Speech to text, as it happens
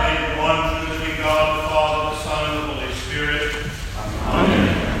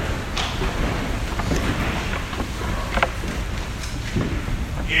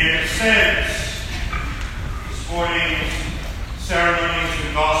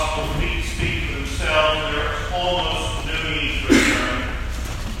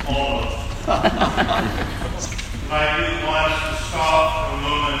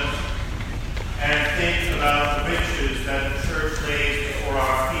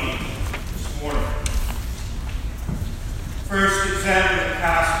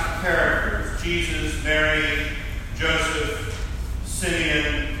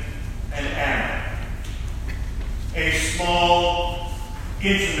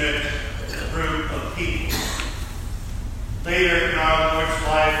intimate group of people. Later in our Lord's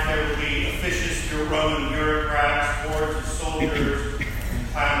life, there will be officious Roman bureaucrats, hordes of soldiers,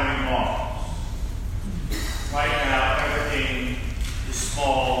 and clamoring mobs. Right now, everything is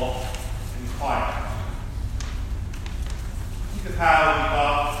small and quiet. Think of how we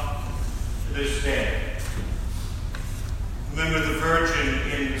got to this day. Remember the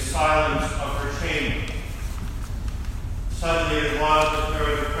Virgin in the silence of her chamber. Suddenly there was with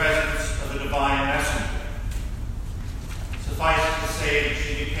her the presence of a divine messenger. Suffice it to say that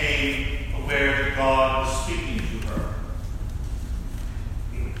she became aware that God was speaking to her.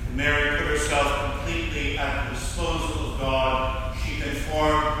 And Mary put herself completely at the disposal of God. She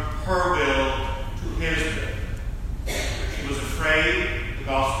conformed her will to his will. She was afraid, the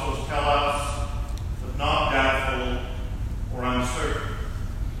Gospels tell us, but not doubtful or uncertain.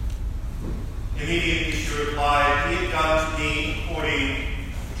 Immediately she replied, "Be it done to me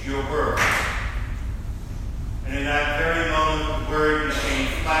according to your word." And in that very moment, the Word became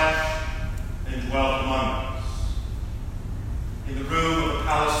flesh and dwelt among us. In the room of a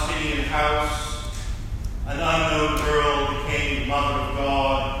Palestinian house, an unknown girl became the Mother of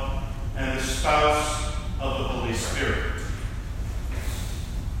God and the spouse of the Holy Spirit.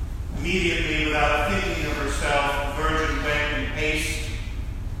 Immediately, without thinking of herself, the Virgin went in haste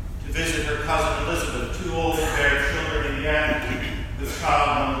to visit her cousin Elizabeth, too old to bear children, and yet with child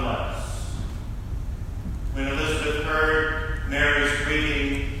nonetheless. When Elizabeth heard Mary's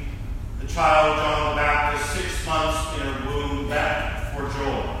greeting, the child John the Baptist, 6 months in her womb, wept for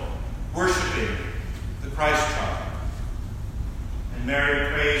joy, worshiping the Christ child. And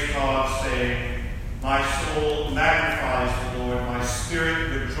Mary praised God, saying, "My soul magnifies the Lord, my spirit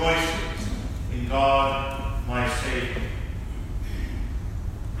rejoices in God my Savior."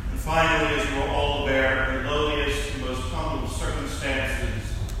 And finally, as you are all aware, in the lowliest and most humble of circumstances,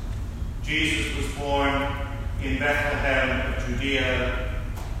 Jesus was born in Bethlehem of Judea,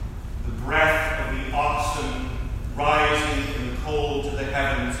 the breath of the oxen rising in the cold to the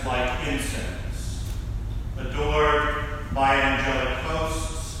heavens like incense, adored by angelic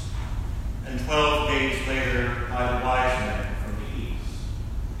hosts, and 12 days later by the wise men from the east.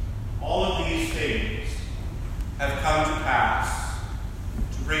 All of these things have come to pass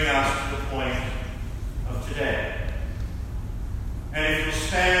to bring us to the point of today. And if you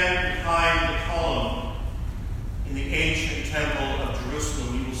stand behind the column in the ancient temple of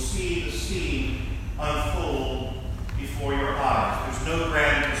Jerusalem, you will see the scene unfold before your eyes. There's no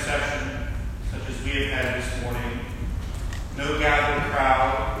grand procession such as we have had this morning, no gathered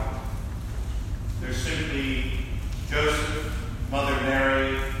crowd. There's simply Joseph, Mother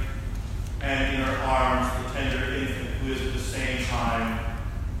Mary, and in her arms the tender infant who is at the same time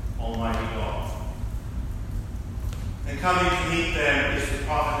Almighty God. And coming to meet them is the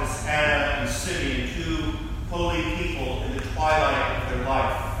prophetess Anna and Simeon, two holy people in the twilight of their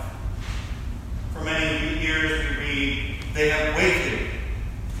life. For many years we read, they have waited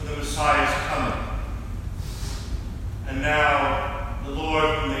for the Messiah's coming. And now the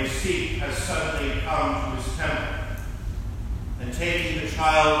Lord whom they seek has suddenly come to his temple. And taking the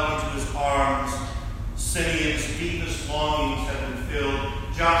child into his arms, Simeon's deepest longings have been filled,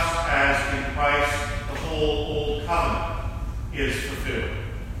 just as in Christ the whole Old Covenant is fulfilled.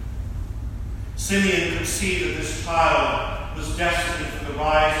 Simeon could see that this child was destined for the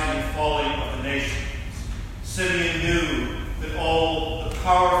rising and falling of the nations. Simeon knew that all the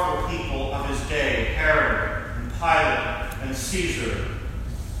powerful people of his day, Herod and Pilate and Caesar,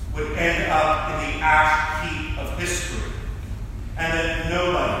 would end up in the ash heap of history, and that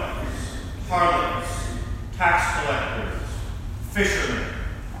nobodies, harlots, tax collectors, fishermen,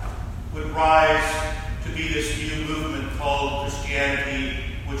 would rise to be this new movement called Christianity,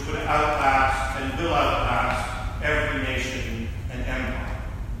 which would outlast and will outlast every nation and empire.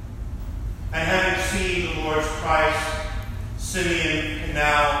 And having seen the Lord's Christ, Simeon can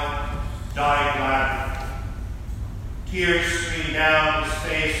now die gladly. Tears stream down his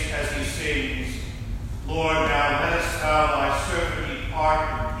face as he sings, "Lord, now lettest thou thy servant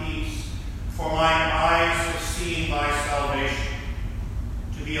depart in peace, for mine eyes have seen thy salvation,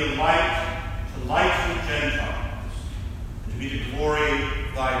 to be a light to lighten the Gentiles, and to be the glory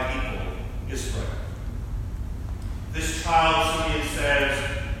of thy people, Israel." This child, Simeon says,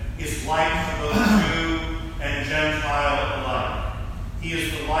 is light for both Jew and Gentile alike. He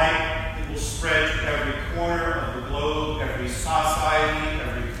is the light that will spread to every corner of the globe, every society,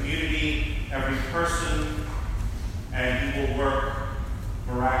 every community, every person, and he will work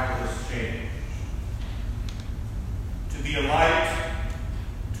miraculous change. To be a light,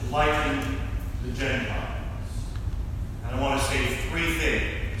 to lighten the Gentiles. And I want to say three things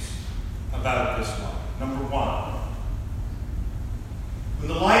about this one. Number one, when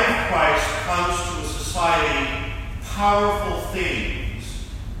the light of Christ comes to a society, powerful things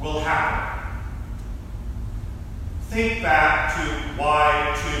will happen. Think back to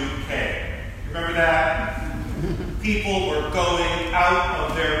Y2K. You remember that? People were going out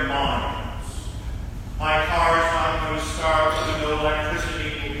of their minds. My car's not going to start, with no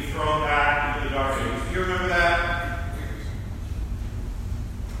electricity will be thrown back into the dark ages. Do you remember that?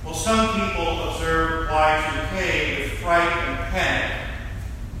 Well, some people observed Y2K with fright and panic.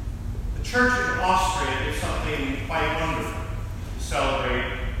 The Church in Austria did something quite wonderful to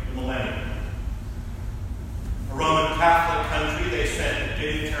celebrate the millennium. A Roman Catholic country, they sent a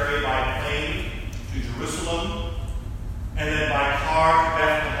dignitary by plane to Jerusalem, and then by car to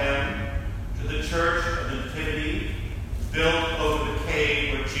Bethlehem, to the Church of the Nativity, built over the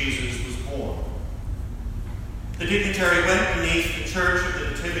cave where Jesus was born. The dignitary went beneath the Church of the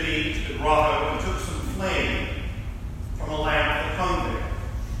Nativity to the grotto and took some flame from a lamp that hung there.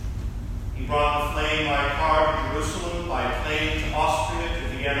 He brought the flame by car to Jerusalem, by plane to Austria,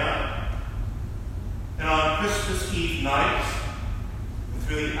 to Vienna. And on Christmas Eve night,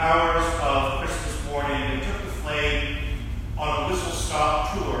 through the hours of Christmas morning, they took the flame on a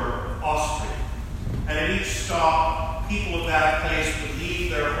whistle-stop tour of Austria. And at each stop, people of that place would leave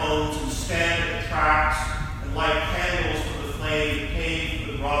their homes and stand at the tracks and light candles for the flame that came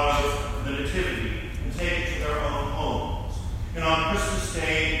from the grotto of the Nativity and take it to their own homes. And on Christmas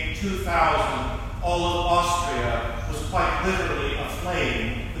Day 2000, all of Austria was quite literally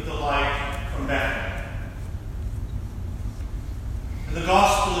aflame with the light from Bethlehem. And the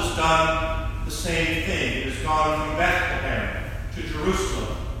gospel has done the same thing. It has gone from Bethlehem to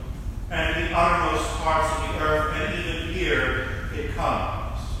Jerusalem and to the uttermost parts of the earth, and even here it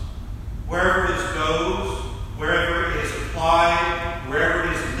comes. Wherever it goes, wherever it is applied, wherever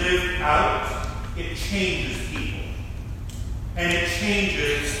it is lived out, it changes people. And it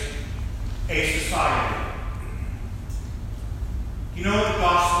changes a society. You know what the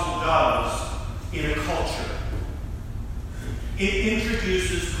gospel does in a culture? It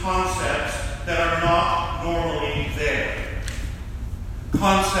introduces concepts that are not normally there.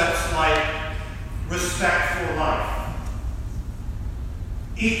 Concepts like respect for life,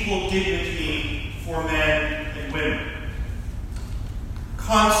 equal dignity for men and women,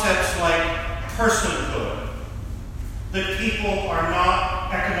 concepts like personhood, that people are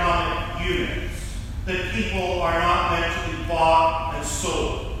not economic units, that people are not meant to be bought and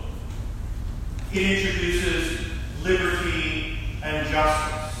sold. It introduces liberty and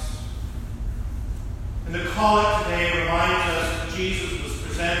justice. And the collect today reminds us that Jesus was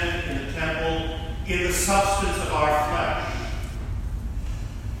presented in the temple in the substance of our flesh.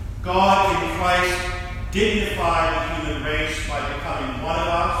 God in Christ dignified the human race by becoming one of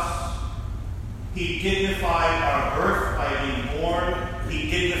us. He dignified our birth by being born. He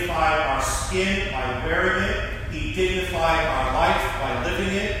dignified our skin by wearing it. He dignified our life by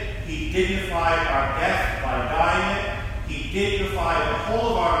living it. He dignified our death by dying it. He dignified the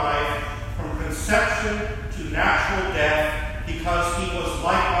whole of our life from conception to natural death because he was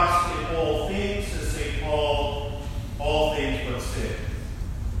like us in all things, as St. Paul, all things but sin.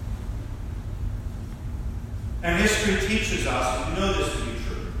 And history teaches us, and we know this to be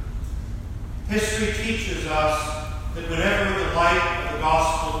true, history teaches us that whenever the light of the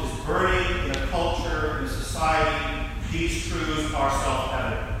gospel is burning in a culture, in a society, these truths are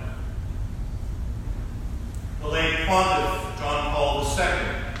self-evident. The late Pontiff, John Paul II,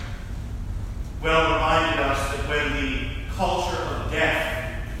 well reminded us that when the culture of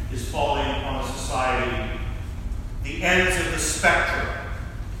death is falling on a society, the ends of the spectrum,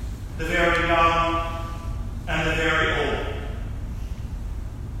 the very young and the very old,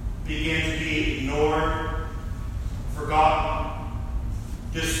 begin to be ignored, forgotten,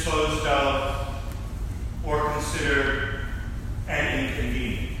 disposed of, or considered an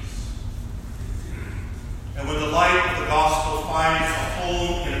inconvenience. And when the light of the gospel finds a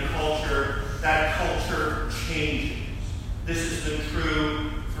home in a culture, that culture changes. This has been true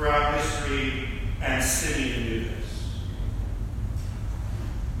throughout history, and Simeon knew this.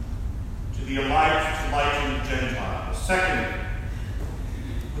 To be a light to lighten the Gentiles. Secondly,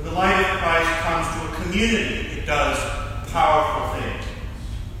 when the light of Christ comes to a community, it does powerful things.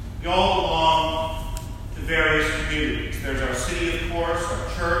 We all belong to various communities. There's our city, of course, our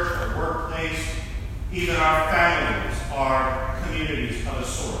church, our workplace, even our families are communities of a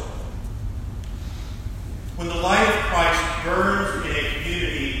sort. When the light of Christ burns in a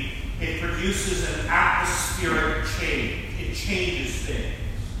community, it produces an atmospheric change. It changes things.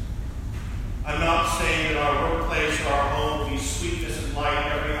 I'm not saying that our workplace or our home will be sweetness and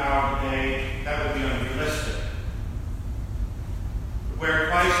light every hour of the day.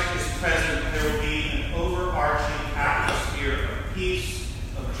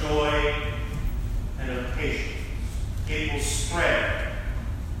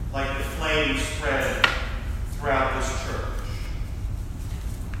 flame spread throughout this church.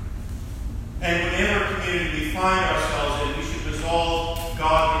 And whatever community we find ourselves in, we should resolve,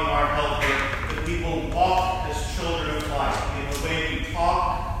 God being our helper, that we will walk as children of light in the way we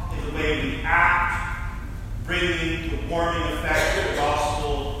talk, in the way we act, bringing the warming effect of the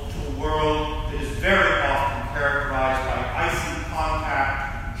gospel to a world that is very often characterized by icy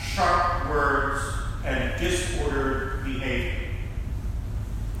contact, sharp words, and disordered behavior.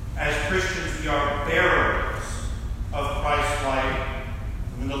 As Christians, we are bearers of Christ's light.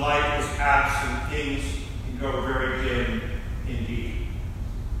 When the light is absent, things can go very dim indeed.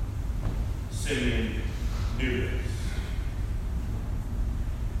 Simeon knew this.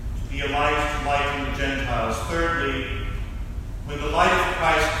 To be a light to lighten the Gentiles. Thirdly, when the light of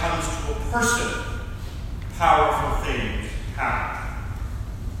Christ comes to a person, powerful things happen.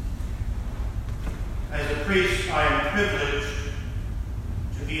 As a priest, I am privileged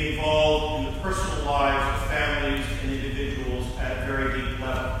to be involved in the personal lives of families and individuals at very deep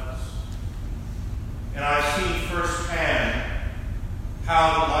levels. And I see firsthand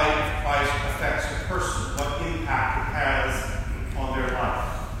how the light of Christ affects a person, what impact it has on their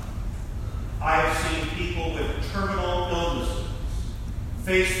life. I have seen people with terminal illnesses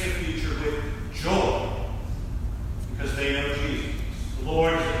face the future with joy because they know Jesus. The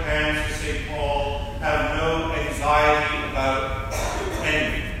Lord is at hand, as St. Paul, have no anxiety about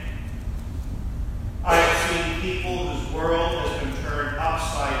anything. I have seen people whose world has been turned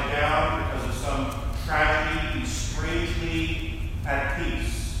upside down because of some tragedy be strangely at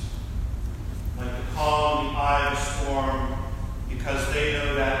peace, like the calm in the eye of a storm, because they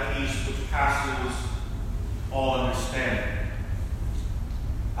know that peace which passes all understanding.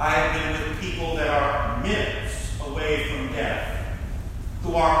 I have been with people that are minutes away from death,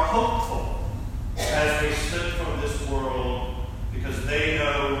 who are hopeful as they slip from this world because they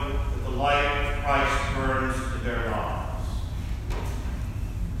know that the light of Christ burns in their lives.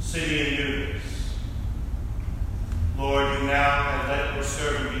 Simeon knew this. Lord, you now have let your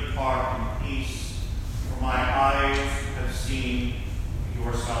servant depart in peace, for my eyes have seen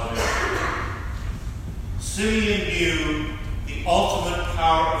your salvation. Simeon knew the ultimate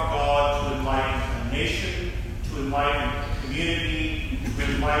power of God to enlighten a nation, to enlighten a community, to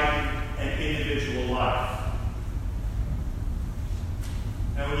enlighten an individual life.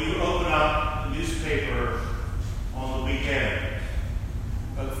 Now, when you open up the newspaper on the weekend,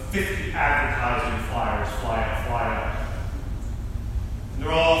 about 50 advertising flyers fly out. And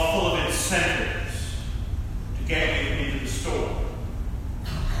they're all full of incentives to get you into the store.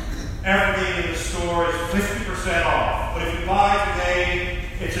 Everything in the store is 50% off. But if you buy today,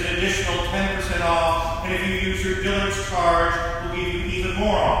 it's an additional 10% off. And if you use your Dillard's charge, we'll give you even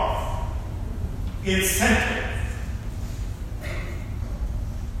more off. Incentive.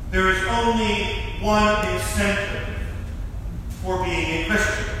 There is only one incentive for being a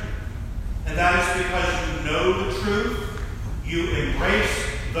Christian. And that is because you know the truth, you embrace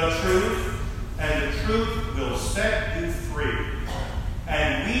the truth, and the truth will set you free.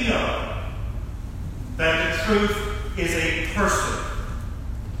 And we know that the truth is a person.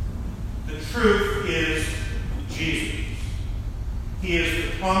 The truth is Jesus. He is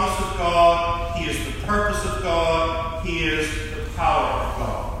the promise of God. He is the purpose of God. He is the power of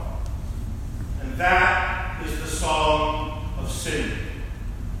God. And that